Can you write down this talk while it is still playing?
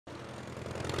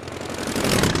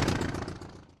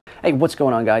Hey, what's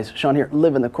going on, guys? Sean here,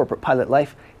 living the corporate pilot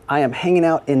life. I am hanging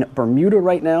out in Bermuda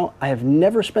right now. I have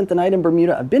never spent the night in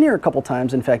Bermuda. I've been here a couple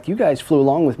times. In fact, you guys flew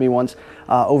along with me once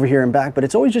over here and back, but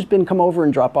it's always just been come over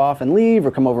and drop off and leave, or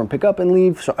come over and pick up and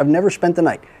leave. So I've never spent the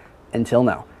night until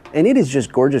now. And it is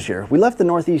just gorgeous here. We left the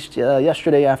Northeast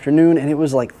yesterday afternoon, and it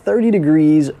was like 30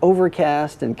 degrees,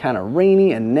 overcast, and kind of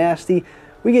rainy and nasty.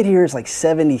 We get here, it's like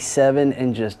 77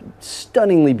 and just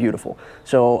stunningly beautiful.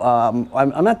 So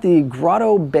I'm at the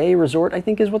Grotto Bay Resort, I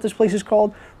think is what this place is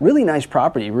called. Really nice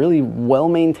property, really well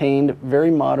maintained, very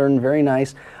modern, very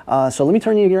nice. So let me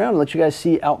turn you around and let you guys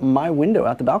see out my window,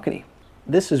 out the balcony.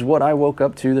 This is what I woke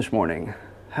up to this morning.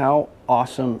 How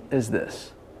awesome is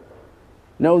this?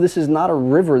 No, this is not a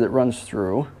river that runs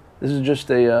through. This is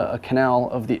just a canal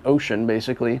of the ocean,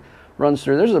 basically, runs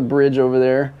through. There's a bridge over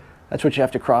there. That's what you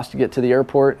have to cross to get to the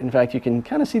airport. In fact, you can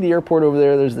kind of see the airport over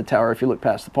there. There's the tower if you look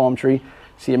past the palm tree.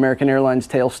 See American Airlines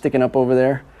tail sticking up over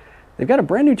there. They've got a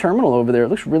brand new terminal over there. It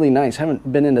looks really nice.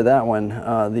 Haven't been into that one.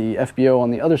 The FBO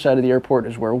on the other side of the airport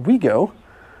is where we go.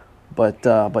 But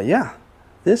yeah,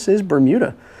 this is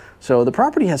Bermuda. So the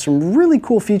property has some really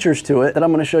cool features to it that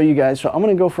I'm going to show you guys. So I'm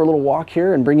going to go for a little walk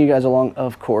here and bring you guys along,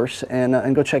 of course,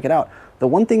 and go check it out. The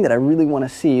one thing that I really want to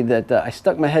see that I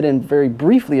stuck my head in very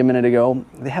briefly a minute ago,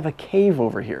 they have a cave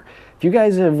over here. If you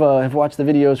guys have watched the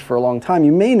videos for a long time,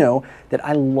 you may know that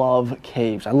I love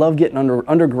caves. I love getting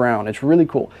underground. It's really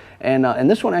cool. And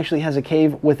this one actually has a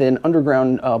cave with an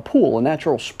underground pool, a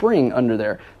natural spring under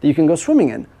there that you can go swimming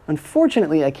in.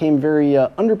 Unfortunately, I came very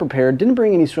underprepared, didn't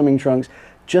bring any swimming trunks.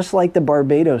 Just like the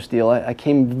Barbados deal, I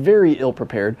came very ill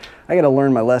prepared. I got to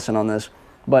learn my lesson on this.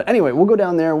 But anyway, we'll go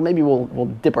down there. Maybe we'll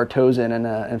dip our toes in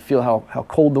and feel how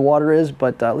cold the water is.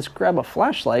 But let's grab a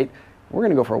flashlight. We're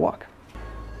going to go for a walk.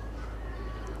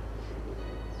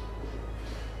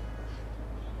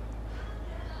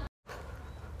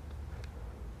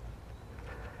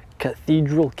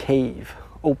 Cathedral Cave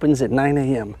opens at 9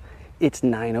 a.m. It's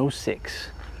 9:06.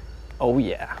 Oh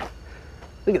yeah.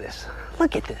 Look at this.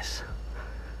 Look at this.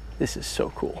 This is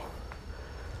so cool.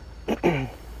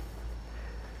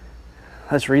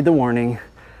 Let's read the warning.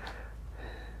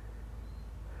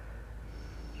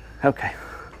 Okay,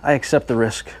 I accept the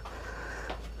risk.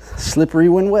 Slippery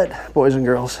when wet, boys and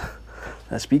girls.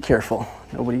 Let's be careful.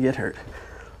 Nobody get hurt.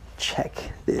 Check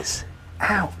this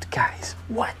out, guys.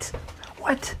 What?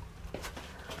 What?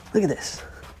 Look at this.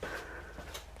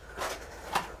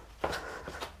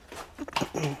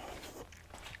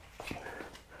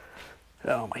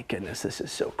 Oh my goodness, this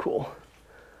is so cool.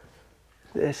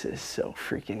 This is so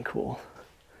freaking cool.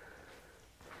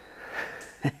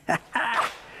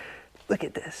 Look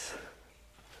at this.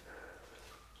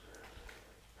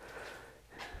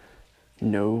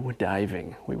 No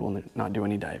diving. We will not do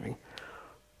any diving.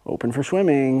 Open for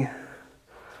swimming.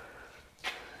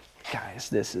 Guys,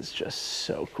 this is just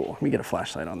so cool. Let me get a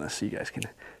flashlight on this so you guys can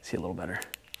see a little better.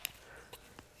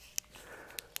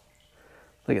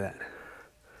 Look at that.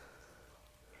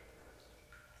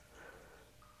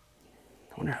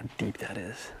 I wonder how deep that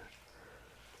is.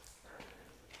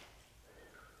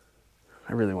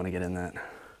 I really want to get in that.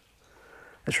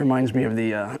 This reminds me of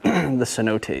the the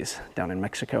cenotes down in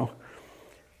Mexico,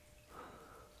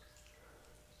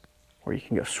 where you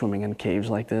can go swimming in caves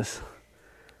like this.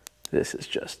 This is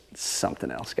just something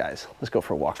else, guys. Let's go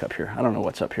for a walk up here. I don't know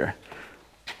what's up here.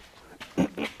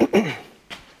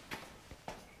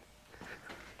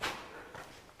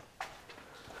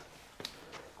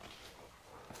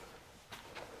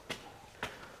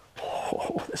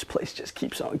 This place just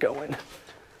keeps on going.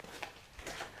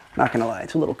 Not gonna lie,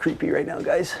 it's a little creepy right now,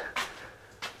 guys.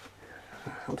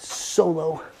 I'm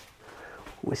solo.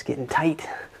 Oh, it's getting tight.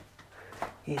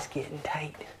 It's getting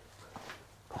tight.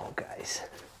 Oh, guys.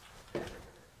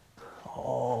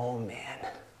 Oh,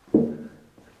 man.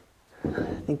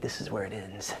 I think this is where it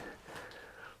ends.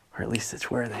 Or at least it's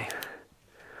where they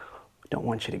don't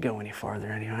want you to go any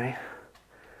farther anyway.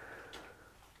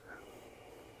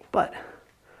 But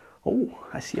oh,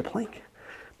 I see a plank.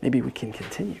 Maybe we can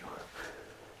continue.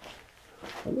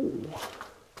 Oh,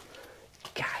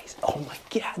 guys, oh my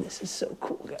God, this is so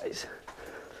cool, guys.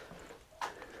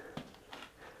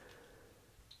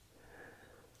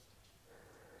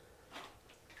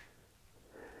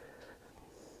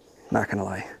 Not gonna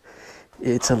lie,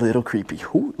 it's a little creepy.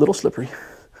 Ooh, little slippery.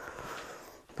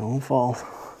 Don't fall.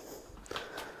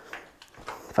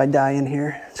 If I die in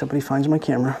here, somebody finds my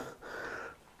camera.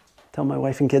 Tell my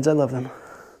wife and kids I love them.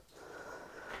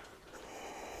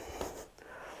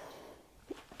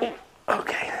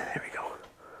 Okay, there we go.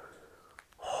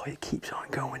 Oh, it keeps on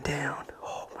going down.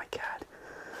 Oh my God.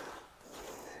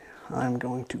 I'm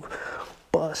going to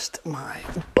bust my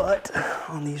butt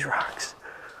on these rocks.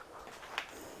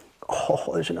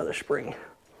 Oh, there's another spring.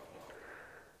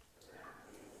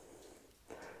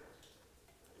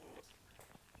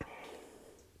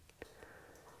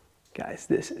 Guys,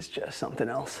 this is just something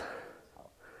else.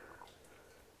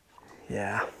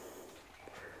 Yeah.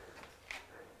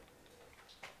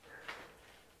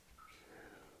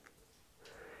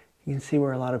 You can see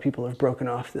where a lot of people have broken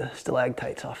off the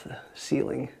stalactites off the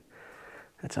ceiling.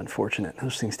 That's unfortunate.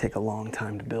 Those things take a long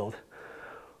time to build.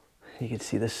 You can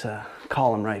see this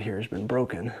column right here has been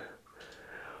broken.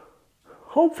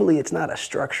 Hopefully it's not a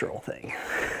structural thing,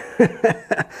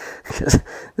 because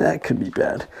that could be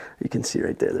bad. You can see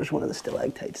right there, there's one of the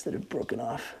stalactites that have broken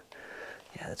off.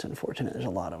 Yeah, that's unfortunate. There's a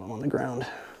lot of them on the ground.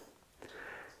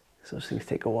 So those things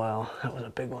take a while. That was a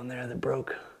big one there that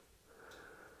broke.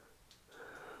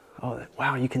 Oh,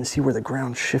 wow, you can see where the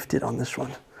ground shifted on this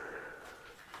one. All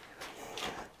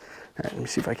right, let me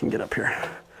see if I can get up here.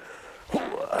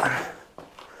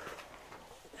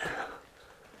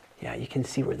 Yeah, you can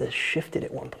see where this shifted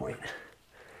at one point.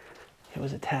 It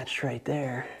was attached right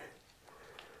there.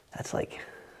 That's like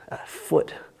a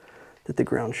foot that the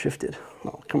ground shifted.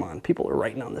 Oh, come on, people are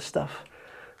writing on this stuff.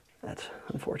 That's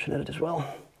unfortunate as well.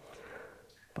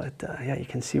 But yeah, you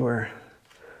can see where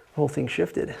the whole thing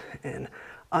shifted, and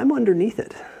I'm underneath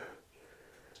it.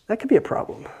 That could be a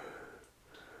problem.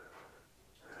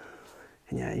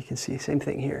 And yeah, you can see, same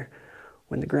thing here.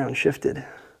 When the ground shifted,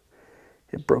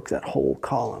 it broke that whole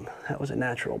column. That was a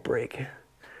natural break.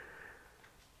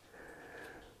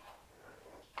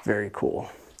 Very cool.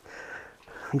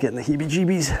 I'm getting the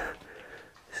heebie-jeebies,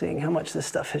 seeing how much this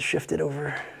stuff has shifted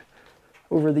over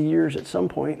the years at some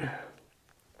point.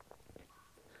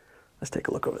 Let's take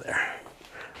a look over there.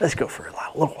 Let's go for a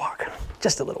little walk,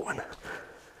 just a little one.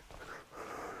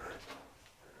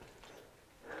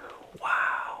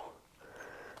 Wow,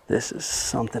 this is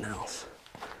something else.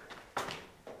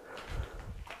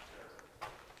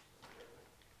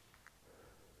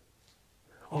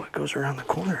 Oh, it goes around the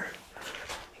corner.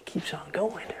 It keeps on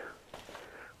going.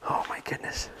 Oh my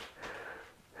goodness.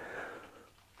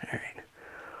 All right.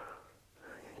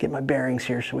 Get my bearings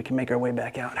here so we can make our way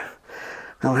back out. I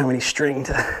don't have any string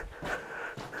to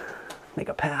make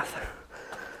a path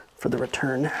for the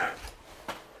return.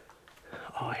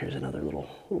 Oh, here's another little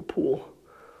pool.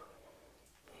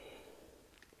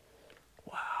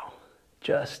 Wow,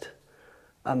 just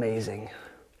amazing.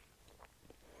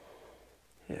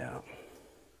 Yeah.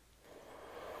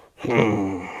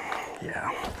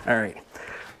 Yeah, all right.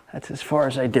 That's as far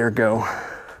as I dare go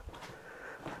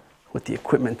with the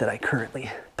equipment that I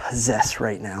currently possess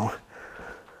right now.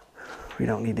 We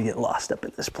don't need to get lost up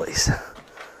in this place.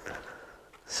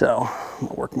 So I'm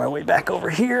gonna work my way back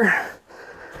over here.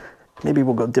 Maybe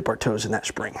we'll go dip our toes in that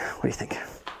spring. What do you think?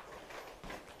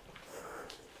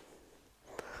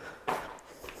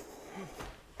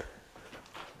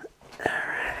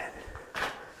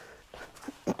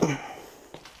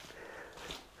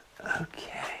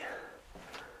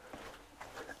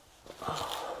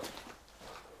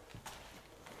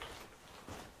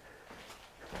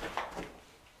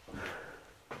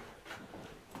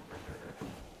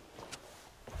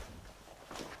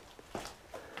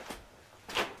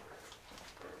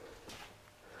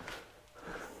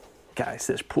 Guys,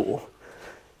 this pool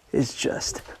is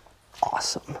just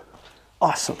awesome.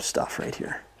 Awesome stuff right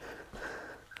here.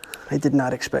 I did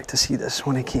not expect to see this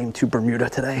when I came to Bermuda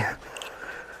today. All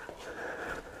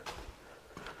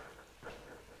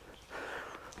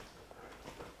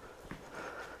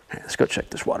right, let's go check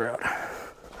this water out.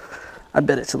 I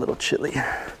bet it's a little chilly.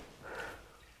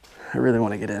 I really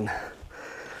want to get in,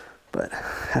 but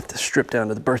I have to strip down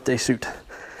to the birthday suit.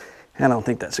 I don't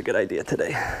think that's a good idea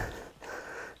today.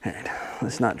 All right,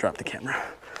 let's not drop the camera.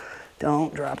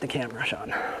 Don't drop the camera,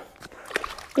 Sean.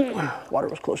 Water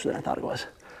was closer than I thought it was.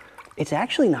 It's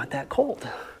actually not that cold.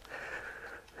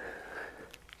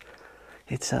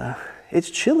 It's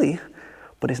chilly,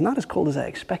 but it's not as cold as I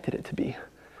expected it to be.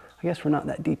 I guess we're not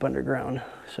that deep underground,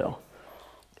 so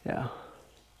yeah.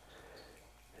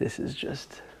 This is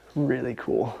just really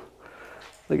cool.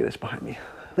 Look at this behind me.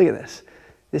 Look at this.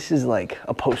 This is like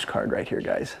a postcard right here,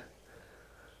 guys.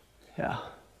 Yeah.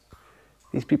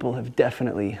 These people have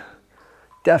definitely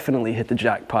hit the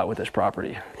jackpot with this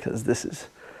property, because this is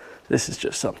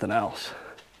just something else.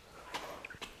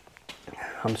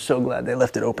 I'm so glad they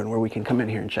left it open where we can come in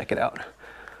here and check it out.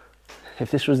 If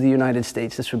this was the United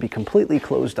States, this would be completely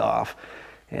closed off,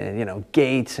 and you know,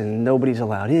 gates, and nobody's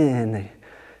allowed in.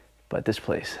 But this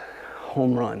place,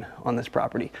 home run on this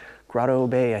property. Grotto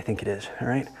Bay, I think it is, all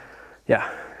right? Yeah,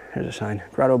 here's a sign,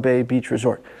 Grotto Bay Beach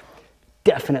Resort.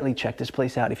 definitely check this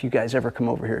place out if you guys ever come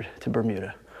over here to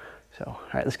Bermuda. So, all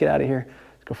right, let's get out of here.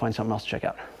 Let's go find something else to check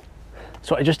out.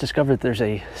 So I just discovered there's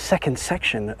a second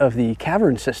section of the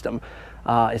cavern system.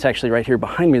 It's actually right here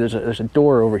behind me. There's a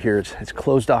door over here. It's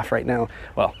closed off right now.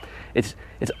 Well, it's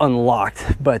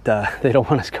unlocked, but they don't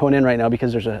want us going in right now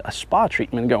because there's a spa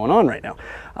treatment going on right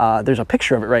now. There's a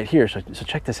picture of it right here, so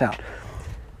check this out.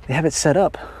 They have it set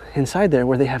up inside there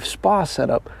where they have spa set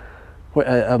up,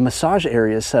 where a massage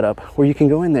area is set up where you can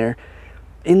go in there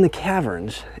in the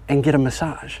caverns and get a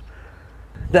massage.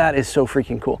 That is so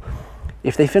freaking cool.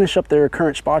 If they finish up their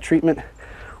current spa treatment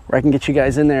where I can get you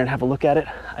guys in there and have a look at it,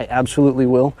 I absolutely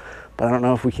will, but I don't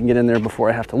know if we can get in there before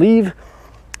I have to leave.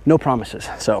 No promises,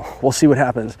 so we'll see what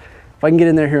happens. If I can get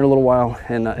in there here in a little while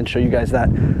and show you guys that,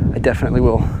 I definitely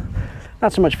will.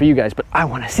 Not so much for you guys, but I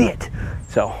want to see it.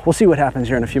 So we'll see what happens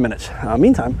here in a few minutes.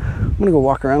 Meantime, I'm gonna go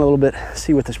walk around a little bit,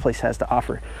 see what this place has to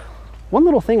offer. One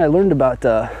little thing I learned about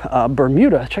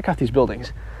Bermuda, check out these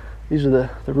buildings. These are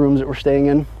the rooms that we're staying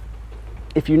in.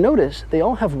 If you notice, they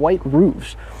all have white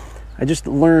roofs. I just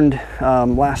learned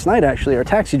last night, actually, our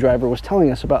taxi driver was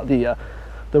telling us about the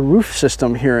roof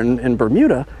system here in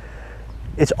Bermuda.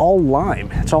 It's all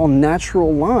lime. It's all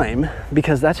natural lime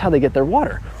because that's how they get their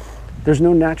water. There's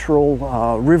no natural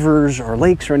rivers or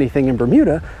lakes or anything in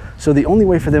Bermuda, so the only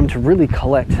way for them to really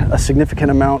collect a significant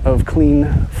amount of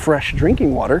clean, fresh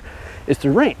drinking water is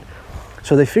through rain.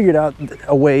 So they figured out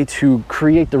a way to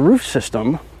create the roof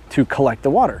system to collect the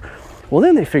water. Well,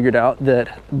 then they figured out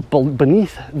that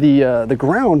beneath the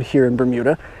ground here in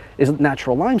Bermuda is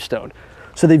natural limestone.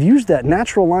 So they've used that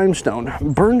natural limestone,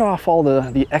 burned off all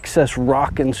the excess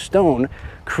rock and stone,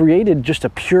 created just a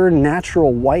pure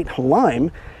natural white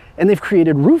lime, and they've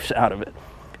created roofs out of it.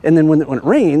 And then when it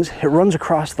rains, it runs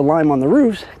across the lime on the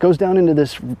roofs, goes down into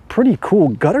this pretty cool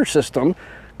gutter system,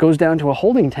 goes down to a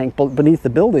holding tank beneath the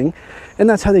building, and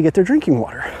that's how they get their drinking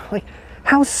water. Like,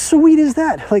 how sweet is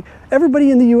that? Like, everybody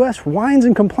in the US whines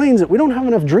and complains that we don't have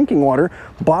enough drinking water.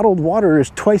 Bottled water is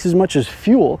twice as much as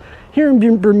fuel. Here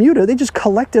in Bermuda, they just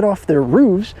collect it off their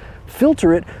roofs,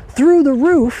 filter it through the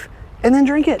roof, and then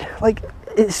drink it. Like,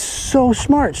 it's so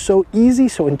smart, so easy,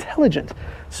 so intelligent.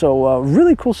 So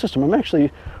really cool system. I'm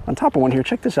actually on top of one here.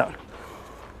 Check this out.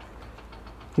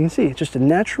 You can see it's just a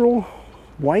natural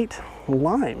white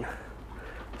lime.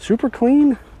 Super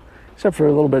clean, except for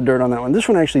a little bit of dirt on that one. This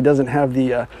one actually doesn't have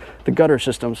the gutter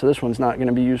system, so this one's not going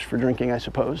to be used for drinking, I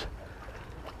suppose.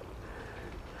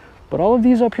 But all of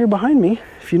these up here behind me,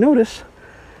 if you notice,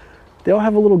 they all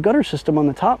have a little gutter system on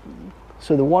the top,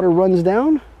 so the water runs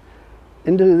down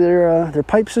into their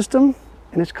pipe system,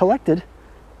 and it's collected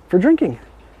for drinking.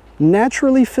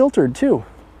 Naturally filtered too.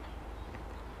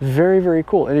 Very, very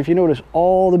cool. And if you notice,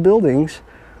 all the buildings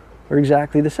are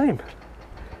exactly the same.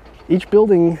 Each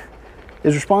building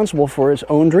is responsible for its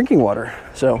own drinking water.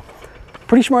 So,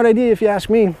 pretty smart idea if you ask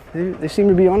me. They seem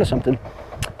to be onto something.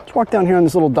 Let's walk down here on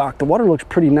this little dock. The water looks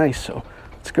pretty nice, so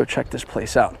let's go check this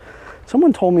place out.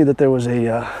 Someone told me that there was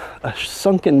a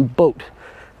sunken boat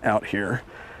out here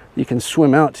you can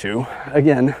swim out to.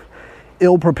 Again,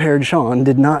 ill-prepared Sean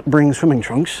did not bring swimming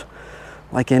trunks,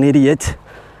 like an idiot.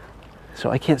 So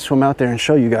I can't swim out there and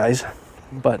show you guys,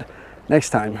 but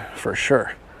next time, for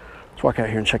sure. Let's walk out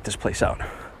here and check this place out.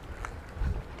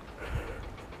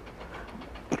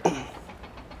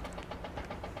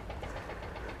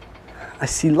 I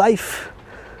see life.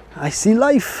 I see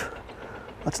life.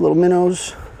 Lots of little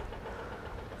minnows.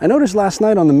 I noticed last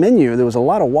night on the menu there was a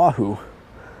lot of wahoo.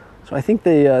 So I think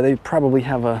they probably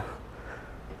have a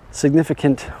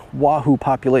significant wahoo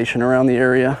population around the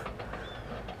area.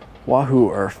 Wahoo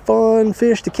are fun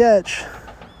fish to catch.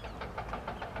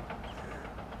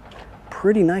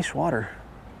 Pretty nice water.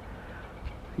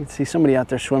 You can see somebody out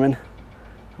there swimming.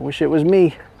 I wish it was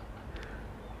me.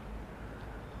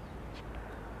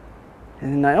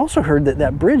 And I also heard that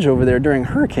that bridge over there during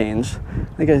hurricanes,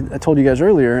 I think I told you guys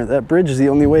earlier, that bridge is the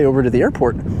only way over to the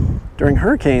airport. During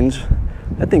hurricanes,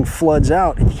 that thing floods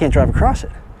out and you can't drive across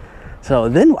it. So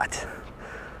then what?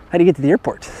 How do you get to the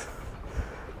airport?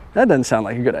 That doesn't sound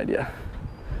like a good idea.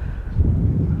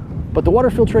 But the water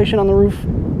filtration on the roof,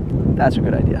 that's a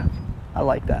good idea. I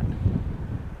like that.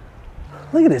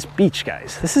 Look at this beach,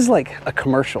 guys. This is like a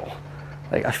commercial.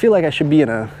 Like, I feel like I should be in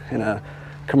a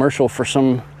commercial for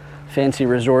some fancy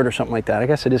resort or something like that. I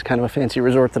guess it is kind of a fancy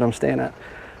resort that I'm staying at.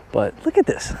 But look at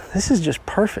this. This is just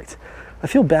perfect. I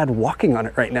feel bad walking on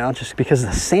it right now just because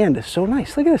the sand is so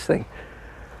nice. Look at this thing.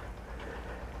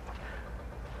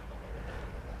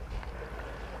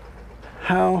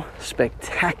 How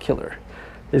spectacular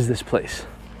is this place?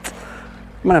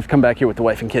 I'm gonna have to come back here with the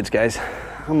wife and kids, guys.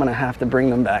 I'm gonna have to bring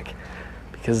them back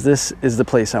because this is the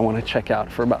place I want to check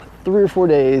out for about 3 or 4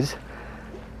 days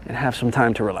and have some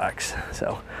time to relax.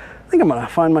 So I think I'm gonna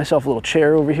find myself a little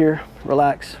chair over here,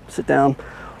 relax, sit down,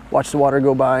 watch the water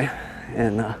go by,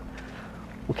 and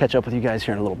we'll catch up with you guys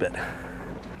here in a little bit.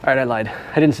 All right, I lied.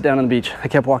 I didn't sit down on the beach. I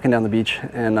kept walking down the beach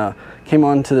and came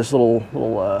on to this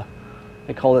little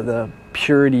they call it the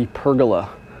Purity Pergola,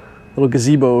 little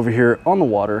gazebo over here on the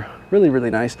water. Really, really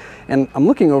nice. And I'm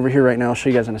looking over here right now. I'll show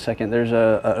you guys in a second. There's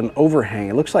an overhang.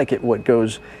 It looks like what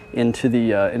goes into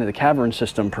the cavern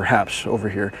system, perhaps over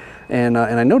here. And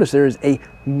I noticed there is a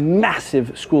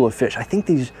massive school of fish. I think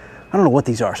these, I don't know what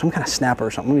these are, some kind of snapper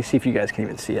or something. Let me see if you guys can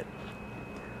even see it.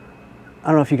 I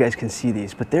don't know if you guys can see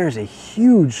these, but there's a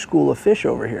huge school of fish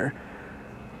over here.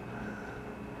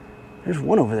 There's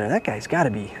one over there. That guy's got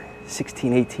to be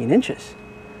 16, 18 inches.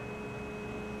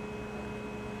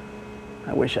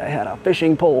 I wish I had a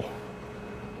fishing pole.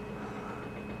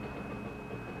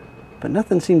 But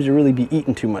nothing seems to really be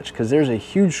eaten too much because there's a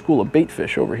huge school of bait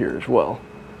fish over here as well.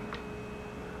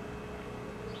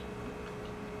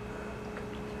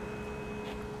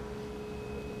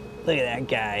 Look at that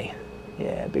guy.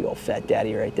 Yeah, big old fat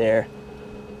daddy right there.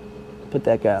 Put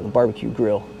that guy on the barbecue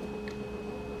grill.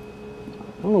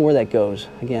 I don't know where that goes.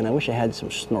 Again, I wish I had some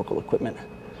snorkel equipment.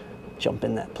 Jump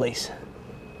in that place.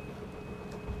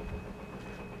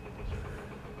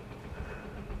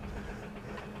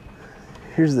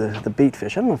 Here's the bait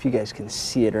fish. I don't know if you guys can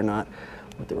see it or not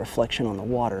with the reflection on the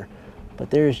water, but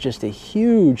there's just a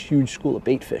huge, huge school of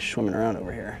bait fish swimming around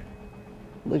over here.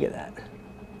 Look at that.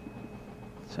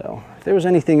 So if there was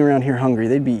anything around here hungry,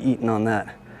 they'd be eating on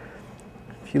that.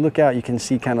 If you look out, you can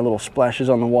see kind of little splashes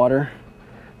on the water.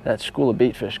 That school of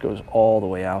bait fish goes all the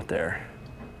way out there.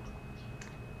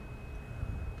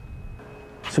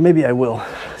 So maybe I will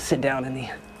sit down in the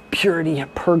Purity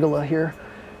Pergola here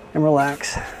and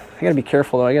relax. I gotta be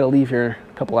careful though. I gotta leave here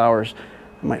in a couple hours.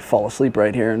 I might fall asleep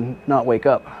right here and not wake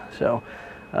up. So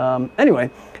anyway,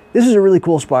 this is a really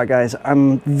cool spot, guys.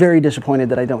 I'm very disappointed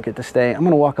that I don't get to stay. I'm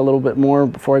gonna walk a little bit more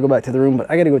before I go back to the room, but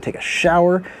I gotta go take a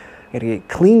shower. I gotta get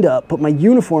cleaned up, put my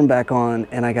uniform back on,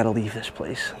 and I gotta leave this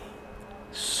place.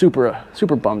 Super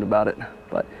bummed about it,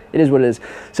 but it is what it is.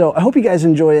 So I hope you guys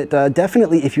enjoy it.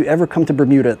 Definitely, if you ever come to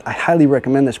Bermuda, I highly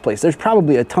recommend this place. There's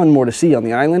probably a ton more to see on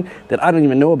the island that I don't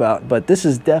even know about, but this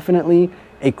is definitely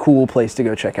a cool place to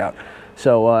go check out.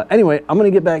 So anyway, I'm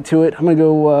gonna get back to it. I'm gonna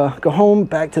go home,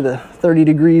 back to the 30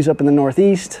 degrees up in the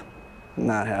Northeast.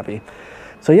 Not happy.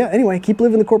 So yeah, anyway, keep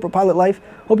living the corporate pilot life.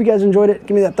 Hope you guys enjoyed it.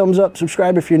 Give me that thumbs up,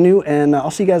 subscribe if you're new, and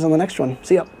I'll see you guys on the next one.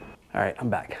 See ya. All right, I'm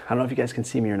back. I don't know if you guys can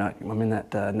see me or not. I'm in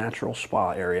that natural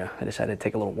spa area. I decided to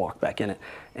take a little walk back in it,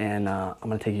 and I'm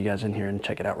gonna take you guys in here and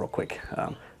check it out real quick.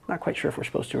 Not quite sure if we're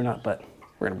supposed to or not, but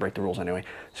we're gonna break the rules anyway.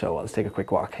 So let's take a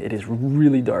quick walk. It is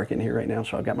really dark in here right now,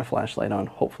 so I've got my flashlight on.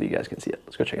 Hopefully you guys can see it.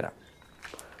 Let's go check it out.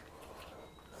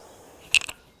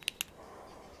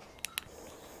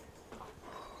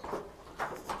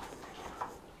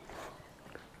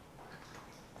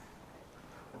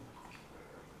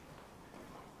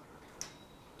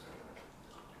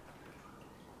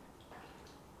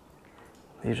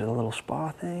 These are the little spa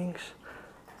things.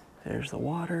 There's the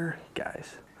water.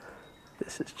 Guys,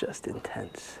 this is just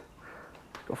intense.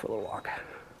 Let's go for a little walk.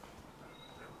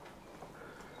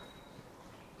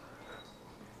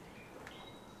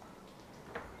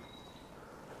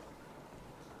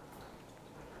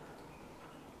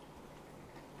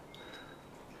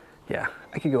 Yeah,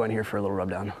 I could go in here for a little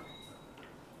rub down.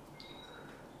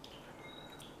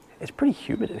 It's pretty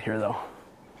humid in here though.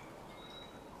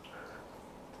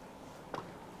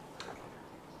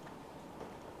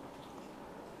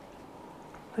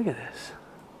 Look at this.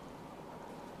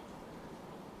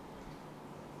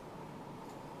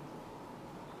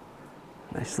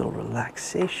 Nice little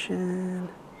relaxation.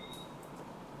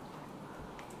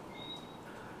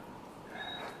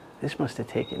 This must have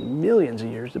taken millions of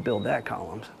years to build that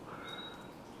columns.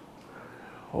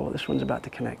 Oh, this one's about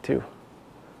to connect too.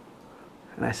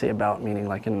 And I say about, meaning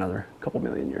like in another couple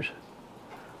million years.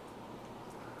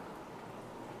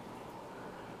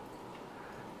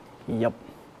 Yep.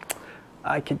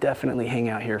 I could definitely hang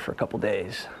out here for a couple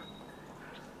days.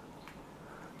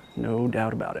 No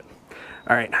doubt about it.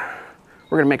 All right,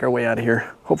 we're gonna make our way out of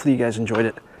here. Hopefully you guys enjoyed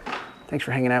it. Thanks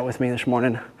for hanging out with me this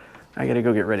morning. I gotta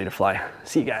go get ready to fly.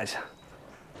 See you guys.